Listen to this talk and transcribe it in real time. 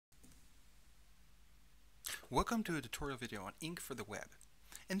Welcome to a tutorial video on Ink for the web.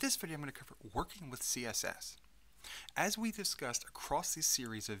 In this video I'm going to cover working with CSS. As we discussed across this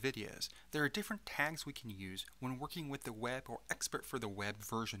series of videos, there are different tags we can use when working with the web or expert for the web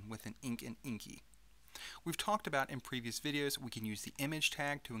version within Ink and Inky. We've talked about in previous videos we can use the image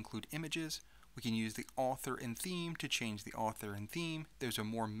tag to include images, we can use the author and theme to change the author and theme. Those are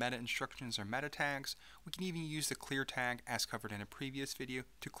more meta instructions or meta tags. We can even use the clear tag as covered in a previous video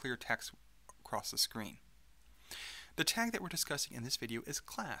to clear text across the screen. The tag that we're discussing in this video is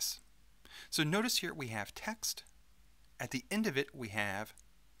class. So notice here we have text. At the end of it we have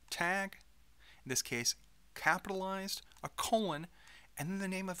tag, in this case capitalized, a colon, and then the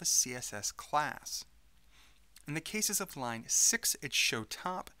name of a CSS class. In the cases of line 6 it's show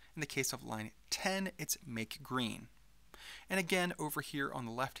top. In the case of line 10 it's make green. And again over here on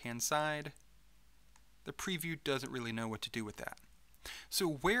the left hand side the preview doesn't really know what to do with that. So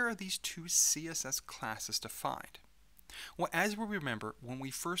where are these two CSS classes defined? Well, as we remember, when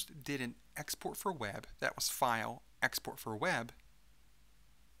we first did an export for web, that was file, export for web,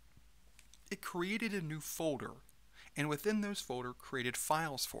 it created a new folder, and within those folder created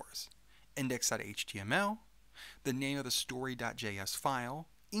files for us. Index.html, the name of the story.js file,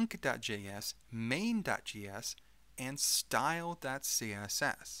 ink.js, main.js, and style.css.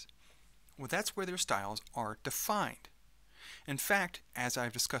 Well, that's where their styles are defined. In fact, as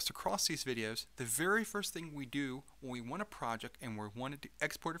I've discussed across these videos, the very first thing we do when we want a project and we wanted to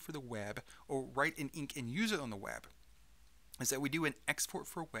export it for the web or write in Ink and use it on the web is that we do an export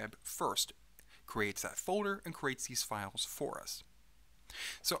for web first. Creates that folder and creates these files for us.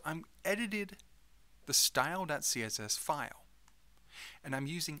 So I'm edited the style.css file and I'm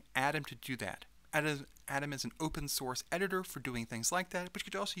using Atom to do that. Atom is an open source editor for doing things like that, but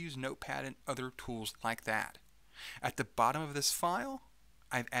you could also use Notepad and other tools like that. At the bottom of this file,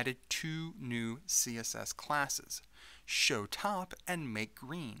 I've added two new CSS classes, show top and make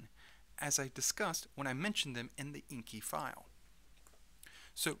green, as I discussed when I mentioned them in the Inky file.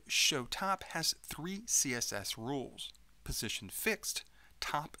 So show top has three CSS rules: position fixed,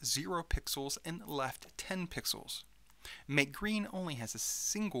 top 0 pixels, and left 10 pixels. Make green only has a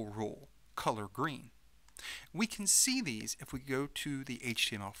single rule, color green. We can see these if we go to the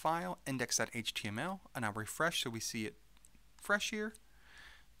HTML file, index.html, and I'll refresh so we see it fresh here,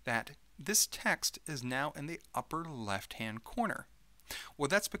 that this text is now in the upper left-hand corner. Well,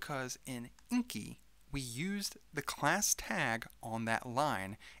 that's because in Inky, we used the class tag on that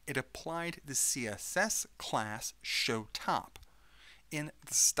line. It applied the CSS class show top. In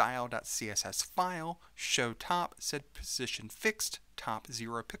the style.css file, show top said position fixed, top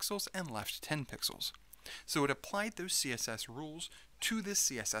 0 pixels, and left 10 pixels. So it applied those CSS rules to this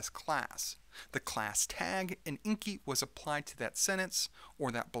CSS class. The class tag in Inky was applied to that sentence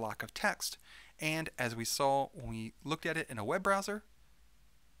or that block of text, and as we saw when we looked at it in a web browser,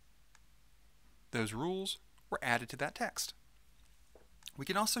 those rules were added to that text. We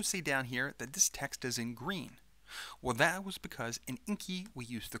can also see down here that this text is in green. Well, that was because in Inky we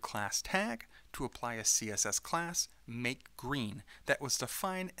used the class tag to apply a CSS class, make green, that was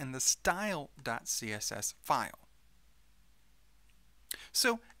defined in the style.css file.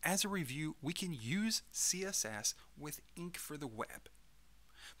 So, as a review, we can use CSS with Ink for the web.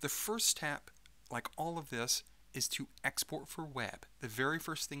 The first step, like all of this, is to export for web. The very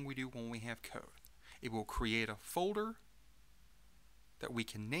first thing we do when we have code. It will create a folder that we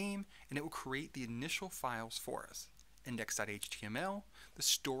can name, and it will create the initial files for us. Index.html, the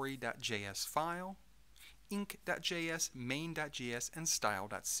story.js file, ink.js, main.js, and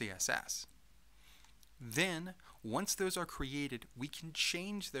style.css. Then, once those are created, we can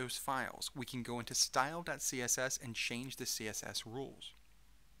change those files. We can go into style.css and change the CSS rules.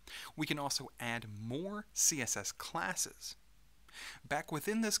 We can also add more CSS classes. Back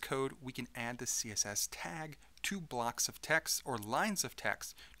within this code, we can add the CSS tag to blocks of text or lines of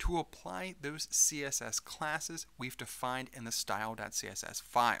text to apply those CSS classes we've defined in the style.css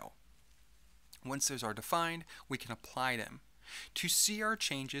file. Once those are defined, we can apply them. To see our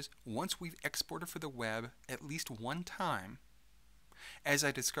changes once we've exported for the web at least one time, as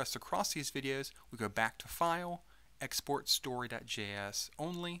I discussed across these videos, we go back to File, Export Story.js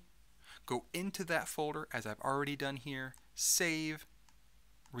only, go into that folder as I've already done here, save,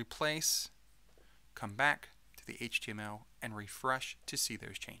 replace, come back to the HTML and refresh to see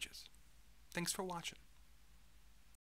those changes. Thanks for watching.